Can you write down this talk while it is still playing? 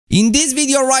In this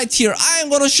video right here, I am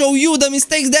gonna show you the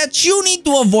mistakes that you need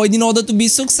to avoid in order to be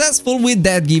successful with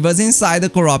Deathgivers inside the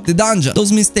corrupted dungeon.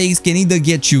 Those mistakes can either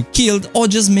get you killed or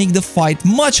just make the fight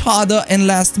much harder and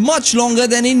last much longer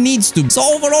than it needs to. So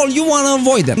overall, you wanna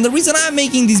avoid them. And the reason I'm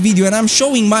making this video and I'm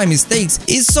showing my mistakes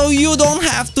is so you don't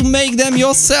have to make them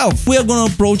yourself. We're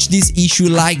gonna approach this issue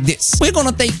like this. We're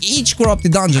gonna take each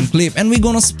corrupted dungeon clip and we're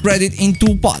gonna spread it in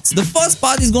two parts. The first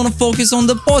part is gonna focus on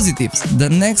the positives. The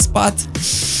next part,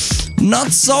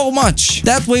 not so much.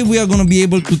 That way we are gonna be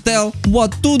able to tell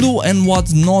what to do and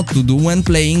what not to do when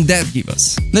playing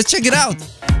Deathgivers. Let's check it out!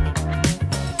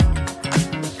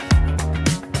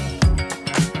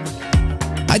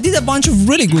 I did a bunch of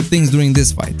really good things during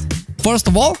this fight. First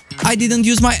of all, I didn't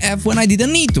use my F when I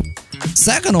didn't need to.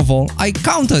 Second of all, I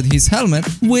countered his helmet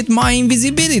with my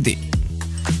invisibility.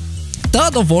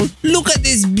 Third of all, look at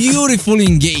this beautiful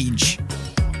engage.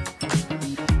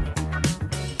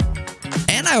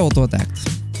 And I auto-attacked.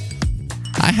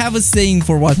 I have a saying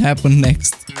for what happened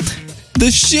next. The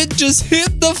shit just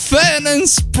hit the fan and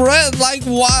spread like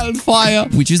wildfire.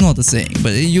 Which is not a saying,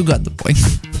 but you got the point.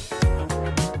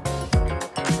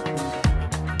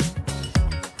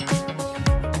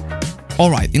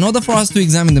 Alright, in order for us to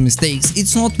examine the mistakes,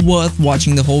 it's not worth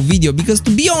watching the whole video because to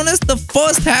be honest, the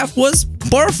first half was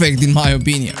perfect in my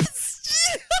opinion.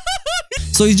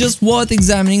 So it's just worth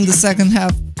examining the second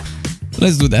half.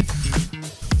 Let's do that.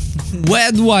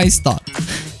 Where do I start?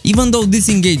 Even though this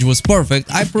engage was perfect,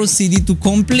 I proceeded to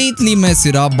completely mess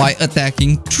it up by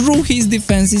attacking through his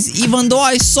defenses even though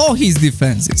I saw his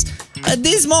defenses. At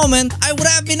this moment, I would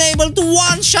have been able to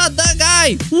one-shot the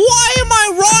guy. Why am I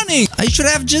running? I should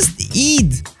have just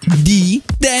E'd D,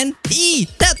 then E.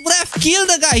 That would have killed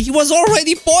the guy. He was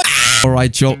already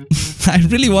Alright, yo. I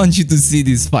really want you to see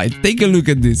this fight. Take a look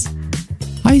at this.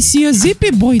 I see a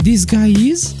zippy boy this guy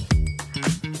is.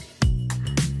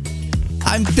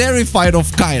 I'm terrified of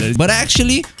Kyler, but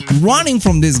actually, running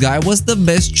from this guy was the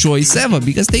best choice ever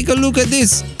because take a look at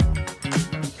this.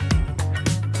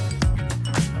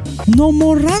 No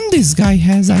more run this guy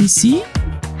has, I see.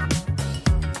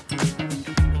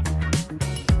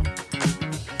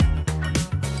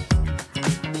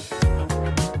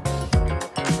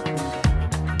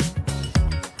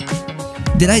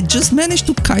 Did I just manage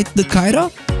to kite the Kyra?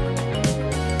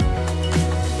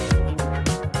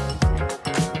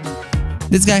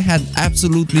 This guy had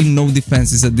absolutely no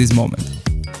defenses at this moment.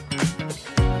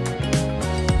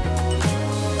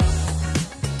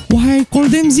 Why I call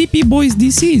them zippy boys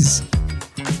this is?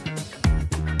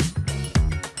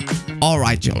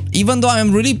 Alright y'all, even though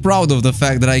I'm really proud of the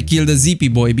fact that I killed a zippy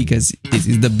boy because this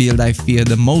is the build I fear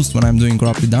the most when I'm doing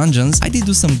corrupted dungeons, I did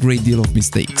do some great deal of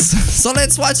mistakes. So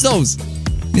let's watch those.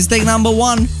 Mistake number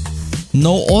 1,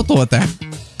 no auto attack.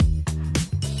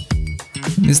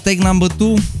 Mistake number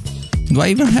 2, do I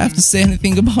even have to say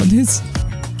anything about this?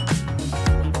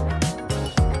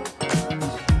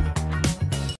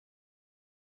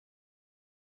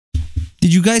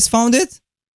 Did you guys found it?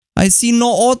 I see no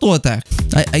auto attack.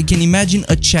 I can imagine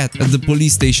a chat at the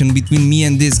police station between me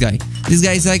and this guy. This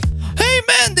guy is like, hey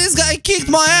man, this guy kicked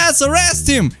my ass, arrest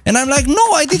him. And I'm like,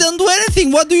 no, I didn't do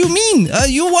anything. What do you mean?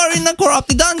 You were in a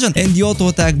corrupted dungeon. And the auto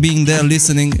attack being there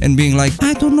listening and being like,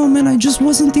 I don't know man, I just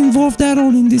wasn't involved at all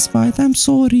in this fight. I'm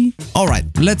sorry. Alright,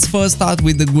 let's first start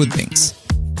with the good things.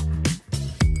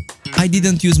 I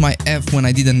didn't use my F when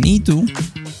I didn't need to.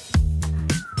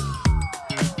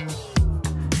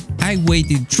 I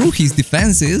waited through his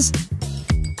defenses,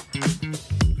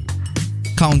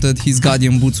 countered his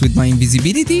guardian boots with my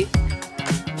invisibility,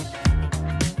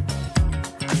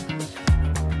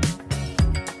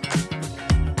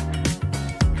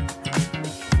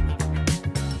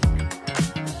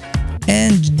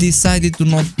 and decided to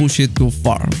not push it too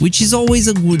far, which is always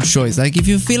a good choice. Like if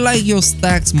you feel like your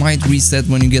stacks might reset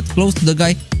when you get close to the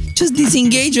guy, just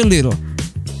disengage a little.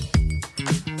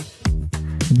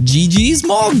 GG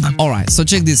Smog! Alright, so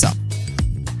check this out.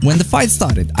 When the fight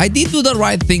started, I did do the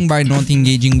right thing by not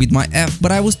engaging with my F,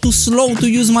 but I was too slow to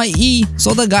use my E,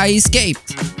 so the guy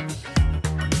escaped.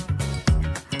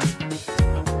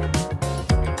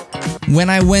 When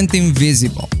I went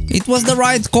invisible, it was the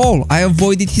right call. I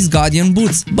avoided his guardian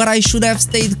boots, but I should have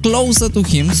stayed closer to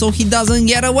him so he doesn't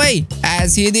get away,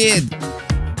 as he did.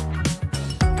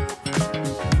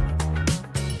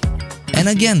 And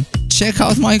again, check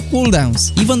out my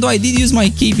cooldowns. Even though I did use my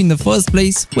cape in the first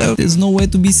place, well, there's nowhere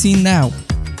to be seen now.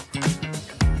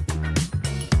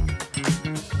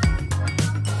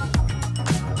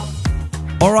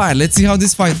 Alright, let's see how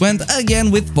this fight went, again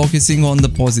with focusing on the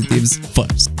positives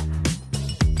first.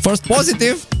 First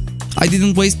positive, I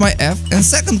didn't waste my F, and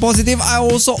second positive, I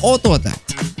also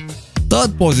auto-attacked.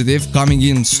 Third positive, coming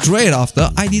in straight after,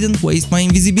 I didn't waste my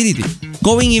invisibility.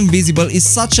 Going invisible is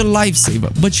such a lifesaver,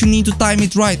 but you need to time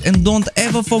it right, and don't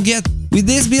ever forget, with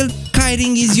this build,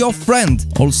 kiting is your friend,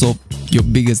 also your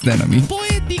biggest enemy.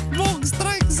 Poetic Vogue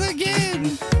strikes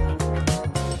again!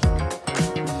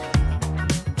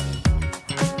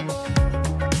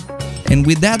 And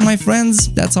with that, my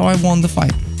friends, that's how I won the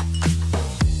fight.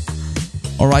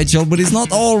 Alright y'all, but it's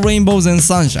not all rainbows and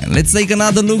sunshine. Let's take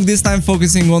another look, this time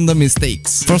focusing on the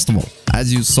mistakes. First of all,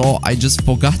 as you saw, I just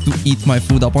forgot to eat my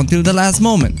food up until the last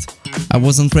moment. I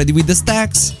wasn't ready with the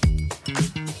stacks,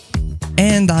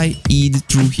 and I eat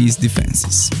through his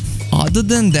defenses. Other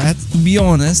than that, to be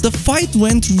honest, the fight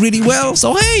went really well.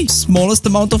 So hey, smallest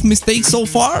amount of mistakes so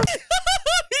far.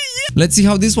 Let's see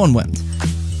how this one went.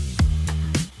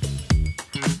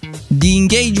 The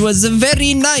engage was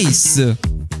very nice.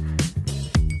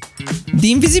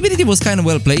 The invisibility was kind of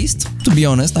well placed. To be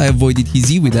honest, I avoided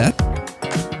his E with that.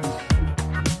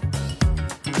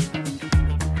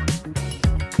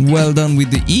 Well done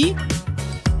with the E.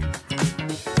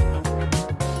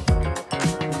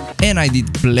 And I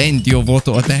did plenty of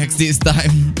auto attacks this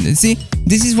time. See,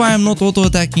 this is why I'm not auto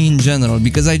attacking in general,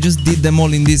 because I just did them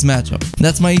all in this matchup.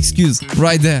 That's my excuse,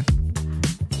 right there.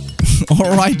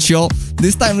 Alright y'all,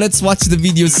 this time let's watch the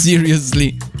video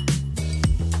seriously.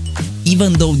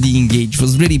 Even though the engage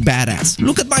was really badass,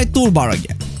 look at my toolbar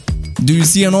again. Do you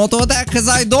see an auto attack? Cause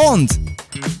I don't.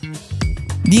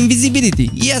 The invisibility,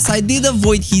 yes, I did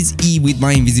avoid his E with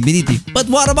my invisibility, but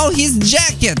what about his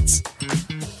jacket?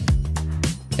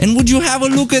 And would you have a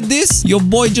look at this? Your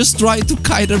boy just tried to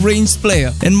kite a ranged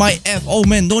player. And my F, oh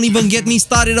man, don't even get me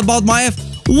started about my F.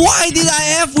 Why did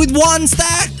I F with one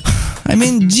stack? I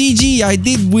mean, GG, I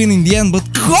did win in the end, but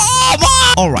come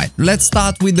on! Alright, let's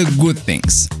start with the good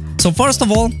things. So first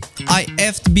of all, I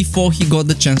F'd before he got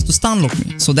the chance to stunlock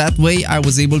me, so that way I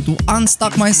was able to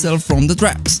unstuck myself from the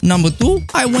traps. Number 2,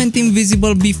 I went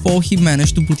invisible before he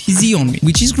managed to put his E on me,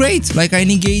 which is great, like I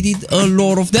negated a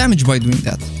lot of damage by doing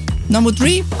that. Number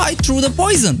 3, I threw the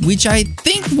poison, which I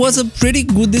think was a pretty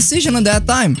good decision at that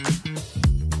time.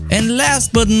 And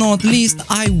last but not least,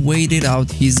 I waited out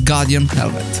his Guardian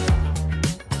helmet.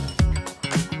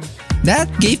 That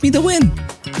gave me the win.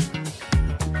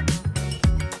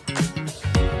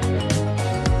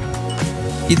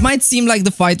 It might seem like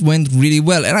the fight went really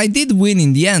well, and I did win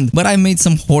in the end, but I made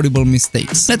some horrible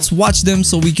mistakes. Let's watch them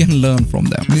so we can learn from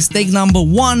them. Mistake number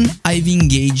 1, I've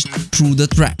engaged through the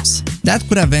traps. That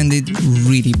could have ended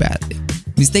really badly.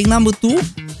 Mistake number 2,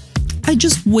 I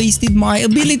just wasted my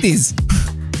abilities.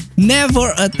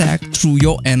 Never attack through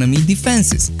your enemy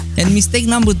defenses. And mistake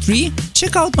number 3,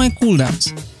 check out my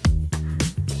cooldowns.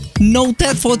 No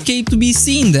Tedford cape to be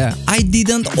seen there. I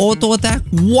didn't auto attack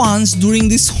once during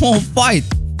this whole fight.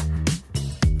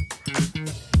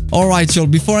 Alright y'all,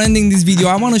 before ending this video,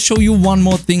 I want to show you one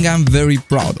more thing I'm very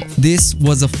proud of. This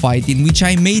was a fight in which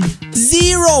I made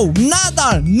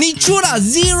nada, nichura,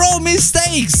 0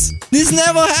 mistakes. This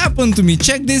never happened to me,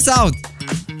 check this out.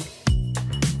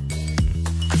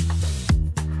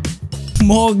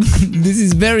 Mog, this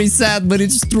is very sad, but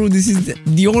it's true. This is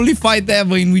the only fight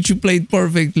ever in which you played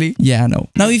perfectly. Yeah, I know.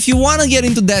 Now, if you want to get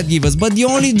into Deathgivers, but the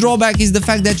only drawback is the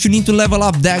fact that you need to level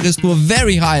up daggers to a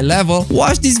very high level,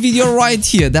 watch this video right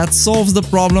here. That solves the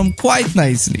problem quite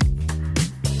nicely.